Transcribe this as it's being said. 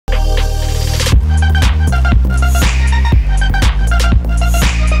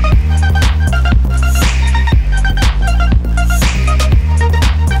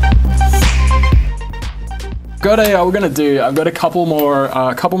got a couple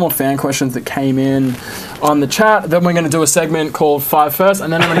more fan questions that came in on the chat. Then we're going to do a segment called 5 First,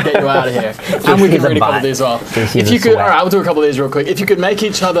 and then I'm going to get you out of here. And we can read a couple of these as well. If you could, all right, we'll do a couple of these real quick. If you could make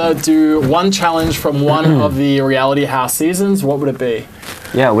each other do one challenge from one of the Reality House seasons, what would it be?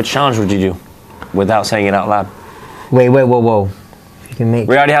 Yeah, which challenge would you do without saying it out loud? Wait, whoa. You can make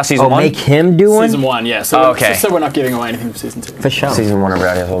Reality House season 1? make him do one? Season 1, yeah. So, okay. So we're not giving away anything from season 2. For sure. Season 1 of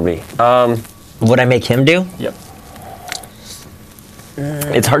Reality House will be. Would I make him do? Yep.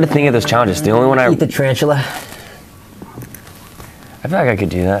 It's hard to think of those challenges. The only one Eat the tarantula. I feel like I could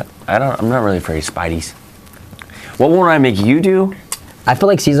do that. I'm not really afraid of Spideys. What would I make you do? I feel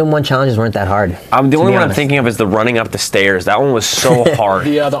like season 1 challenges weren't that hard. The only one I'm thinking of is the running up the stairs. That one was so hard.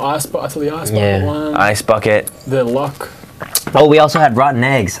 The ice bucket one. Ice bucket. The lock. Oh, we also had rotten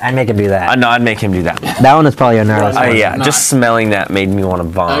eggs. I'd make him do that. No, I'd make him do that. That one is probably a nervous one. Yeah, Nice. just smelling that made me want to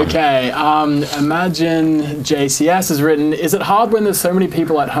vomit. Okay, Imagine JCS has written, is it hard when there's so many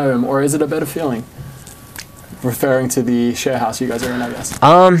people at home, or is it a better feeling? Referring to the share house you guys are in, I guess.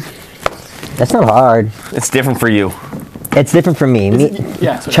 That's not hard. It's different for you. It's different for me.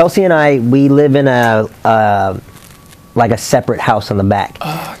 Chelsea and I, we live in a like a separate house on the back.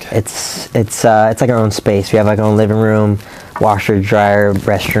 Oh, okay. It's like our own space. We have like our own living room, washer, dryer,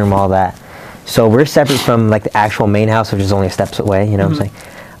 restroom, all that. So we're separate from like the actual main house, which is only steps away. You know what I'm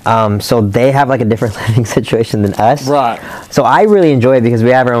saying? So they have like a different living situation than us. Right. So I really enjoy it because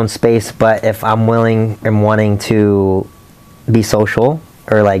we have our own space. But if I'm willing and wanting to be social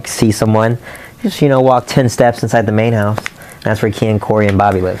or like see someone, just walk 10 steps inside the main house. That's where Kian, Corey, and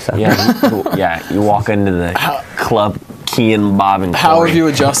Bobby live. So. Yeah, you walk into the club, Kian, Bob, and Corey. How have you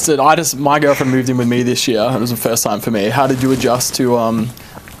adjusted? My girlfriend moved in with me this year. It was the first time for me. How did you adjust to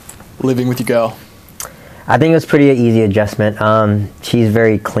living with your girl? I think it was pretty easy adjustment. She's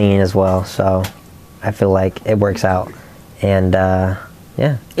very clean as well, so I feel like it works out. And I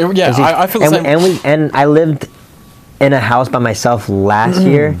feel the same. And I lived in a house by myself last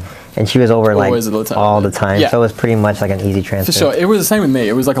year. And she was over like all the time. Yeah. So it was pretty much like an easy transfer. For sure. It was the same with me.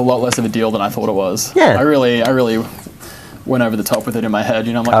 It was like a lot less of a deal than I thought it was. Yeah. I really went over the top with it in my head.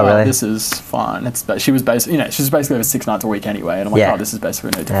 I'm like, really? This is fine. She was basically over 6 nights a week anyway. And I'm like, this is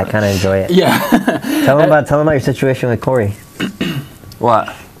basically no different. I kind of enjoy it. Yeah. Tell them about your situation with Corey.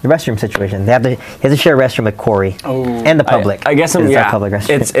 What? The restroom situation. He has to share a restroom with Corey and the public. I guess public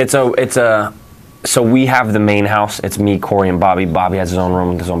restroom. It's a. So we have the main house. It's me, Corey, and Bobby. Bobby has his own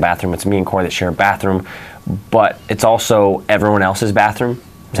room, his own bathroom. It's me and Corey that share a bathroom, but it's also everyone else's bathroom.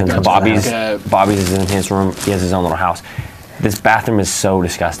 Since Bobby's is in his room, he has his own little house. This bathroom is so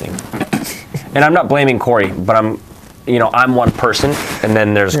disgusting, and I'm not blaming Corey, but I'm one person, and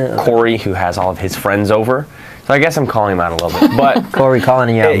then there's Corey who has all of his friends over. So I guess I'm calling him out a little bit. But Corey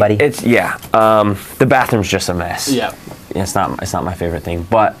calling you out, buddy. The bathroom's just a mess. Yeah. It's not my favorite thing,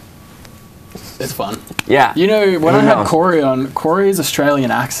 but. It's fun. Yeah. When I had Corey on, Corey's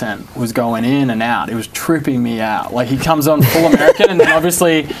Australian accent was going in and out. It was tripping me out. Like, he comes on full American, and then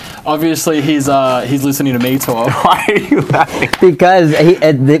obviously he's listening to me talk. Why are you laughing? Because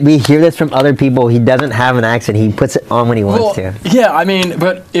we hear this from other people. He doesn't have an accent. He puts it on when he wants to. Yeah,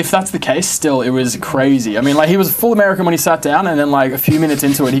 but if that's the case, still, it was crazy. Like, he was full American when he sat down, and then, like, a few minutes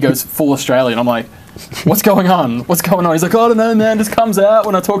into it, he goes full Australian. I'm like, what's going on? He's like, I don't know, man. Just comes out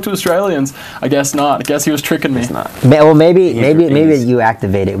when I talk to Australians. I guess not. I guess he was tricking me. It's not. Well, maybe you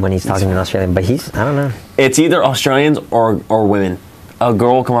activate it when he's talking in Australian, but I don't know. It's either Australians or women. A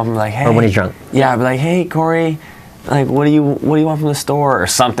girl will come up and be like, hey. Or when he's drunk. Yeah, I'll be like, hey, Corey, like, what do you want from the store or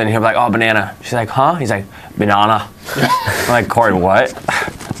something? He'll be like, oh, banana. She's like, huh? He's like, banana. I'm like, Corey, what?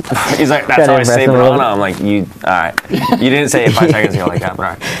 He's like, that's how I say banana. I'm like, all right. You didn't say it 5 seconds ago like that, but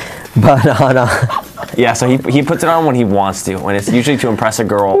all right. Banana. Yeah, so he puts it on when he wants to, and it's usually to impress a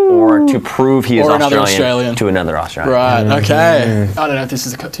girl or to prove he is Australian to another Australian. Right, okay. I don't know if this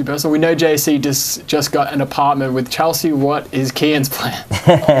is too personal. We know JC just got an apartment with Chelsea. What is Kian's plan?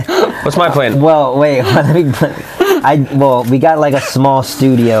 What's my plan? Well, wait. We got like a small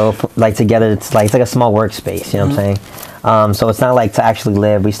studio like together. It's like a small workspace. You know what I'm saying? So it's not like to actually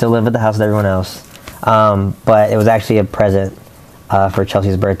live. We still live at the house with everyone else. But it was actually a present for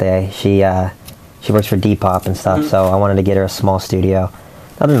Chelsea's birthday. She works for Depop and stuff, so I wanted to get her a small studio.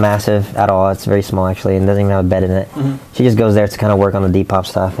 Nothing massive at all. It's very small, actually, and doesn't even have a bed in it. She just goes there to kind of work on the Depop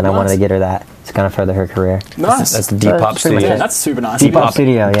stuff, and I wanted to get her that to kind of further her career. Nice. That's the Depop studio. Yeah, that's super nice. Depop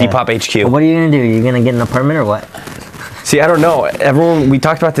studio, yeah. Depop HQ. Well, what are you going to do? Are you going to get an apartment or what? See, I don't know. We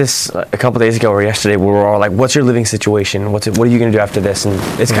talked about this a couple days ago or yesterday. We were all like, what's your living situation? What are you going to do after this? And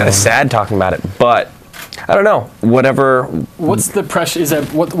it's kind of sad talking about it, but I don't know. Whatever. What's the pressure?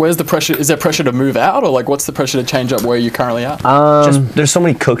 Where's the pressure? Is there pressure to move out, or like what's the pressure to change up where you currently are? Just there's so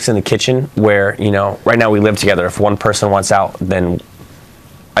many cooks in the kitchen where right now we live together. If one person wants out, then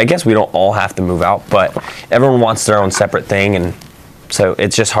I guess we don't all have to move out, but everyone wants their own separate thing, and so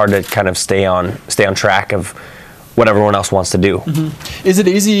it's just hard to kind of stay on track of what everyone else wants to do. Mm-hmm. Is it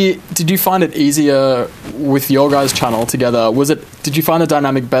easy? Did you find it easier with your guys' channel together? Did you find the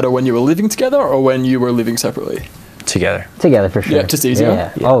dynamic better when you were living together or when you were living separately? Together for sure. Yeah, just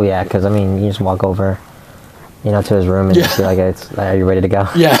easier. Yeah. Oh yeah, because I mean, you just walk over, to his room and just be like, "Are you ready to go?"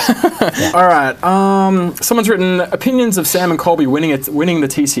 Yeah. All right. Someone's written opinions of Sam and Colby winning the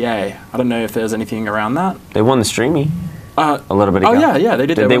TCA. I don't know if there's anything around that. They won the Streamy. A little bit ago. Oh yeah, they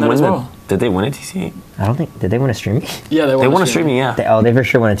did. They win as well. Did they win a TCA? I don't think. Did they win a Streamy? Yeah, they won a Streamy. Yeah. They for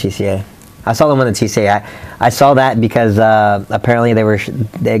sure won a TCA. I saw them win the TCA. I saw that because apparently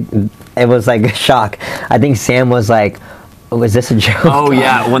it was like a shock. I think Sam was like, "Was this a joke?" Oh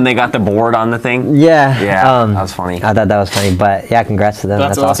yeah, when they got the board on the thing. Yeah. That was funny. I thought that was funny, but yeah, congrats to them.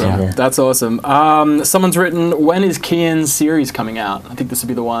 That's awesome. Yeah. That's awesome. Someone's written, when is Kian's series coming out? I think this would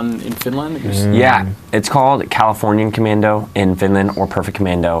be the one in Finland. Yeah, it's called Californian Commando in Finland or Perfect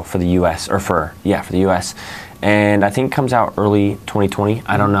Commando for the U.S. for the U.S. And I think it comes out early 2020.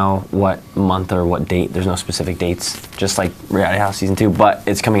 I don't know what month or what date. There's no specific dates, just like Reality House Season 2, but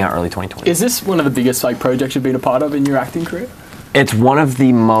it's coming out early 2020. Is this one of the biggest projects you've been a part of in your acting career? It's one of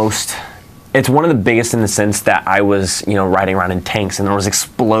the biggest in the sense that I was, riding around in tanks and there was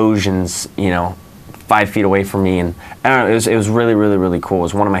explosions, 5 feet away from me, and I don't know, it was really, really, really cool. It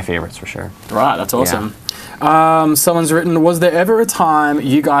was one of my favorites for sure. Right, that's awesome. Yeah. Someone's written, was there ever a time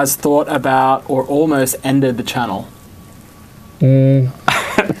you guys thought about or almost ended the channel? You're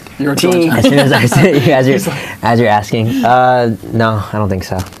a George. As soon as I say, as you're asking, no, I don't think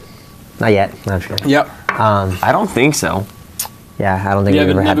so. Not yet. Not sure. Yep. I don't think so. Yeah, I don't think you've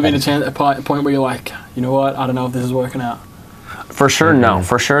ever never been a point where you're like, you know what? I don't know if this is working out. For sure, no.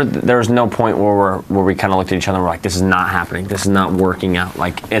 For sure, there was no point where we kind of looked at each other and we're like, this is not happening. This is not working out.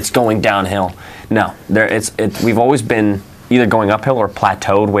 Like, it's going downhill. No, we've always been either going uphill or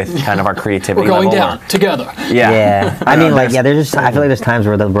plateaued with kind of our creativity. We're going down together. Yeah. I mean, like, there's just, I feel like there's times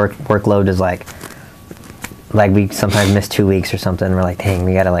where the workload is like we sometimes miss 2 weeks or something. And we're like, dang,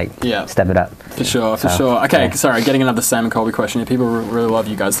 we gotta step it up. For sure. Okay, sorry, getting another Sam and Colby question. People really love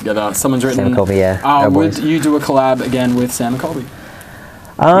you guys together. Someone's written, Sam and Colby, yeah. Would you do a collab again with Sam and Colby?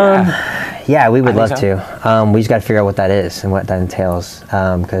 Yeah, we would love to. We just gotta figure out what that is and what that entails,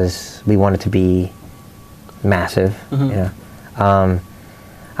 because we want it to be massive.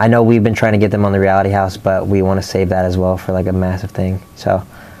 I know we've been trying to get them on the Reality House, but we want to save that as well for like a massive thing. So,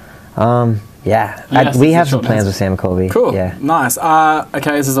 we have some plans with Sam and Colby. Cool. Yeah. Nice.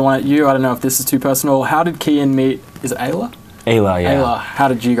 Okay, this is the one at you. I don't know if this is too personal. How did Kian meet? Is it Ayla? Ayla, yeah. Ayla, how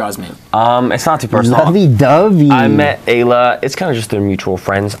did you guys meet? It's not too personal. Lovey-dovey. I met Ayla. It's kind of just their mutual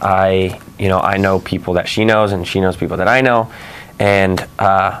friends. I know people that she knows, and she knows people that I know. And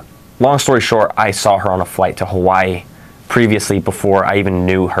long story short, I saw her on a flight to Hawaii previously before I even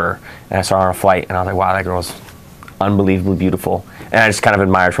knew her. And I saw her on a flight, and I was like, wow, that girl's unbelievably beautiful. And I just kind of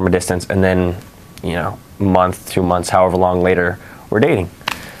admired from a distance. And then, month, 2 months, however long later, we're dating,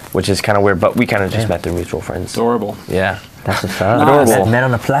 which is kind of weird. But we kind of just met through mutual friends. Adorable. Yeah. That's what's up. Adorable. Met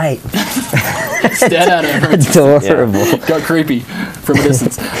on a flight. Stared at her. Adorable. Yeah. Got creepy from a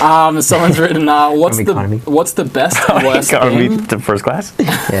distance. Someone's written, what's the best and worst thing? To first class?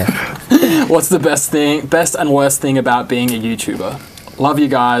 Yeah. What's the best and worst thing about being a YouTuber? Love you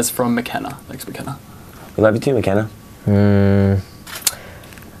guys, from McKenna. Thanks, McKenna. We love you too, McKenna. I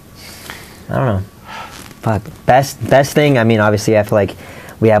don't know. Fuck. Best thing, I mean, obviously I feel like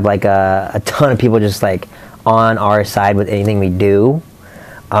we have like a ton of people just like on our side with anything we do.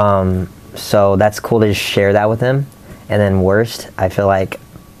 So that's cool to just share that with them. And then worst, I feel like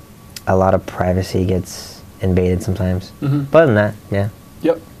a lot of privacy gets invaded sometimes. But other than that, yeah.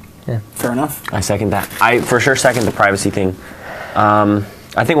 Yep. Yeah. Fair enough. I second that. I for sure second the privacy thing.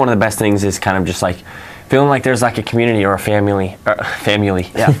 I think one of the best things is kind of just like feeling like there's like a community or a family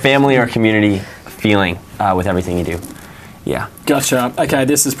or community feeling with everything you do. Yeah. Gotcha. Okay,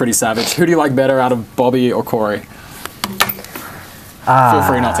 this is pretty savage. Who do you like better out of Bobby or Corey? Feel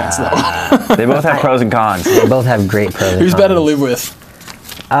free not to answer that one. They both have pros and cons. They both have great pros and cons. Who's better to live with?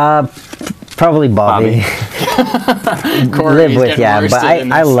 Probably Bobby. Corey, live with, yeah. But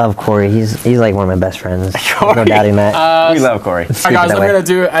I love Corey. He's like one of my best friends. No doubting that. We love Corey. Alright guys, I'm going to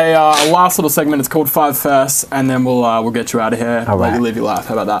do a last little segment. It's called 5 Firsts, and then we'll get you out of here. All right. Let you live your life.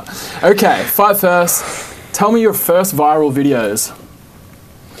 How about that? Okay, 5 Firsts. Tell me your first viral videos.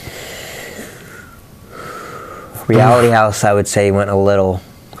 Reality House, I would say, went a little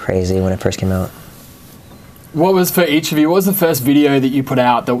crazy when it first came out. What was, for each of you, what was the first video that you put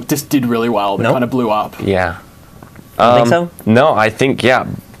out that just did really well, that kind of blew up? Yeah. You think so? No, I think, yeah.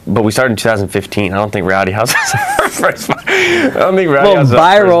 But we started in 2015. I don't think Reality House was our first. I don't think Reality House was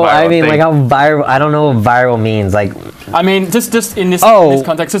our first viral I mean, thing. like how viral. I don't know what viral means. Like, I mean, just in this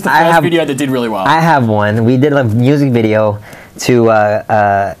context, just the first video that did really well. I have one. We did a music video to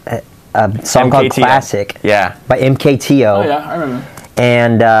a song MKTO. called Classic. Yeah. By MKTO. Oh yeah, I remember.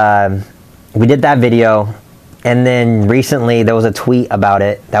 And we did that video, and then recently there was a tweet about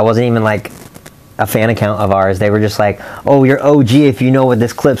it that wasn't even like a fan account of ours. They were just like, "Oh, you're OG if you know what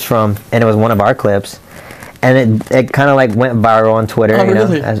this clip's from," and it was one of our clips, and it kind of like went viral on Twitter. Oh,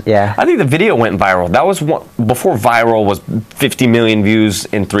 really? Yeah. I think the video went viral. That was before viral was 50 million views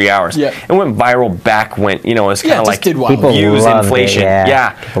in 3 hours. Yeah. It went viral back when, you know, it was kind of like People views loved inflation. it,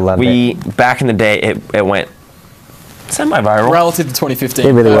 yeah. People loved it. Back in the day, it went semi-viral. Relative to 2015.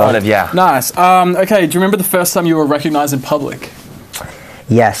 Did really well. Yeah. Nice. Okay, do you remember the first time you were recognized in public?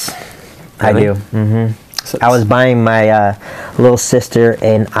 Yes, Really? I do. Mm-hmm. So I was buying my little sister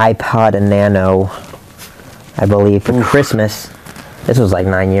an iPod Nano, I believe, for Christmas. This was like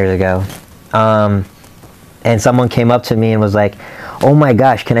 9 years ago. And someone came up to me and was like, "Oh my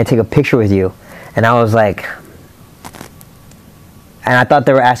gosh, can I take a picture with you?" And I was like, and I thought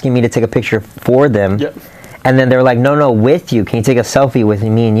they were asking me to take a picture for them. Yep. And then they were like, no, with you. Can you take a selfie with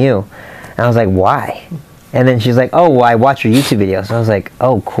me and you? And I was like, why? And then she's like, "Oh, well, I watch your YouTube videos." And I was like,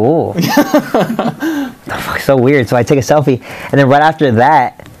 "Oh, cool." So weird. So I take a selfie, and then right after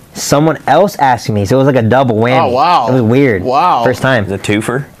that, someone else asked me. So it was like a double whammy. Oh, wow. It was weird. Wow. First time. The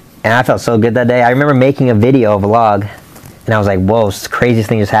twofer. And I felt so good that day. I remember making a video, a vlog, and I was like, "Whoa, this craziest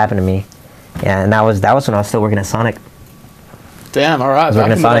thing just happened to me." Yeah, and that was when I was still working at Sonic. Damn. All right.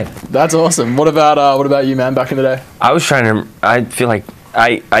 Working at Sonic. That's awesome. What about you, man? Back in the day. I was trying to. I feel like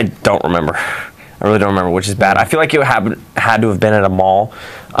I don't remember. I really don't remember, which is bad. I feel like it had to have been at a mall.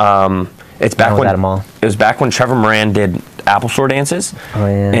 It's back when at a mall. It was back when Trevor Moran did Apple Store dances. Oh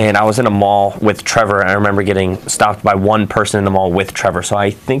yeah. And I was in a mall with Trevor, and I remember getting stopped by one person in the mall with Trevor. So I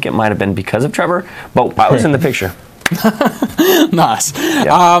think it might have been because of Trevor, but I was in the picture. Nice.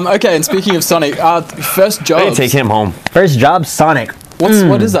 Yeah. Okay, and speaking of Sonic, first job. I didn't take him home. First job, Sonic. What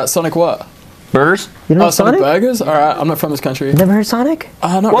is that? Sonic what? Burgers? You know Sonic Sonic? burgers? All right, I'm not from this country. You never heard Sonic?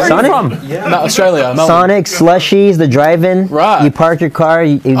 Not Where really. are you from? Yeah. No, Australia. Melbourne. Sonic, slushies, the drive-in. Right. You park your car.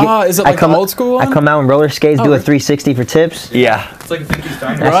 You get, is it like the old school one? I come out in roller skates, do a 360 for tips. Yeah. It's like Vicky's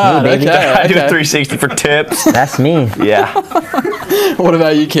Diner. That's me, baby. Okay, I do a 360 for tips. That's me. Yeah. What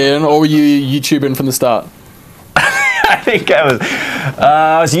about you, Kian? Or were you YouTubing from the start? I think I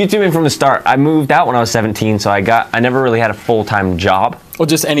was YouTubing from the start. I moved out when I was 17, so I never really had a full-time job. Or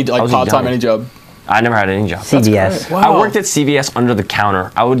just any part-time, any job? I never had any job. CVS. Wow. I worked at CVS under the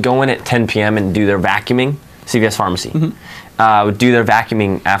counter. I would go in at 10 p.m. and do their vacuuming, CVS Pharmacy. I would do their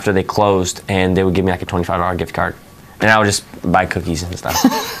vacuuming after they closed, and they would give me like a $25 gift card. And I would just buy cookies and stuff.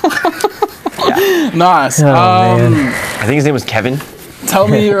 Yeah. Nice. Oh, man. I think his name was Kevin. Tell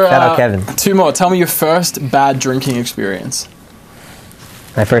me your Shout out Kevin. Two more. Tell me your first bad drinking experience.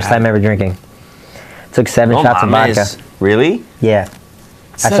 My first time ever drinking. Took 7 shots of vodka. Really? Yeah.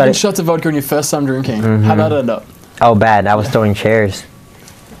 7 shots of vodka on your first time drinking. How'd that end up? Oh, bad. I was throwing chairs.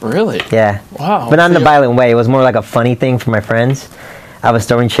 Really? Yeah. Wow. But not in a violent way. It was more like a funny thing for my friends. I was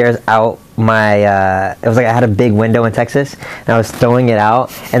throwing chairs out my, it was like I had a big window in Texas, and I was throwing it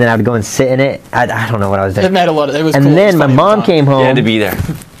out, and then I would go and sit in it. I don't know what I was doing. It made a lot of, it was And cool. then my mom came home. You had to be there.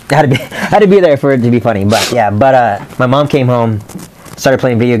 had to be there for it to be funny. But yeah, my mom came home, started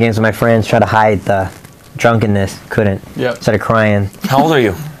playing video games with my friends, tried to hide the drunkenness, couldn't. Yep. Started crying. How old are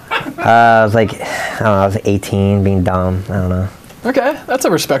you? I was like, I don't know, I was 18, being dumb. I don't know. Okay, that's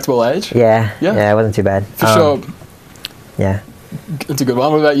a respectable age. Yeah. Yeah. Yeah, it wasn't too bad. For sure. Yeah. It's a good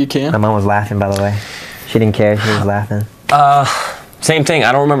one. What about you, Kian? My mom was laughing, by the way. She didn't care. She was laughing. Same thing.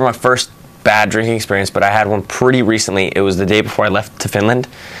 I don't remember my first bad drinking experience, but I had one pretty recently. It was the day before I left to Finland.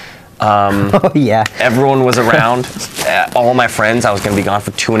 Oh, yeah. Everyone was around. All my friends. I was going to be gone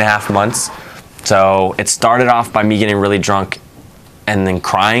for 2.5 months. So it started off by me getting really drunk and then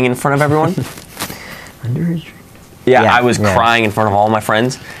crying in front of everyone. Underage? Yeah, I was crying in front of all my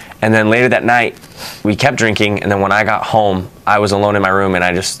friends. And then later that night, we kept drinking. And then when I got home, I was alone in my room, and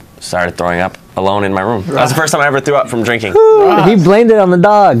I just started throwing up alone in my room. That was the first time I ever threw up from drinking. He blamed it on the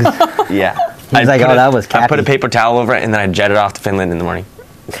dogs. Yeah. He's like, oh, that was I put a Cappy. paper towel over it, and then I jetted off to Finland in the morning.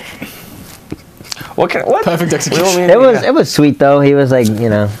 What? Perfect execution. It was sweet, though. He was like, you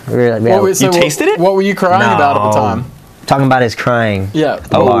know, we were like, You tasted it? What were you crying about at the time? talking about his crying. Yeah.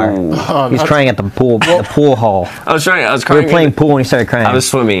 He's crying at the pool hall. I was crying. We were playing pool and he started crying. I was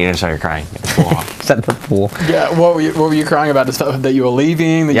swimming and I started crying at the pool hall. At the pool. Yeah. What were you crying about? The stuff that you were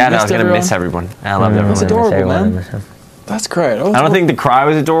leaving? That yeah, you I was gonna miss everyone. I loved everyone. That's adorable, man. That's great. I don't think the cry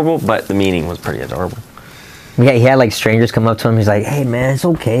was adorable, but the meaning was pretty adorable. Yeah, he had like strangers come up to him. He's like, "Hey, man, it's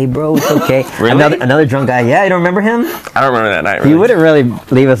okay, bro. It's okay." Really? Another drunk guy. Yeah, you don't remember him? I don't remember that night. Really. He wouldn't really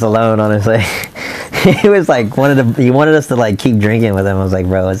leave us alone, honestly. He was like he wanted us to like keep drinking with him. I was like,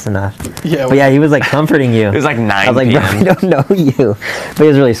 "Bro, it's enough." Yeah. But yeah, he was like comforting you. It was like 9 I was like, PM. "Bro, I don't know you," but he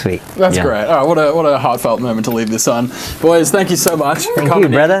was really sweet. That's great. All right, what a heartfelt moment to leave this on, boys. Thank you so much for coming. Thank you,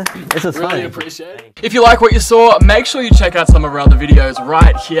 brother. This was really fun. Appreciate it. If you like what you saw, make sure you check out some of our other videos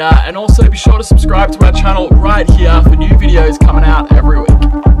right here, and also be sure to subscribe to our channel right here for new videos coming out every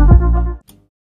week.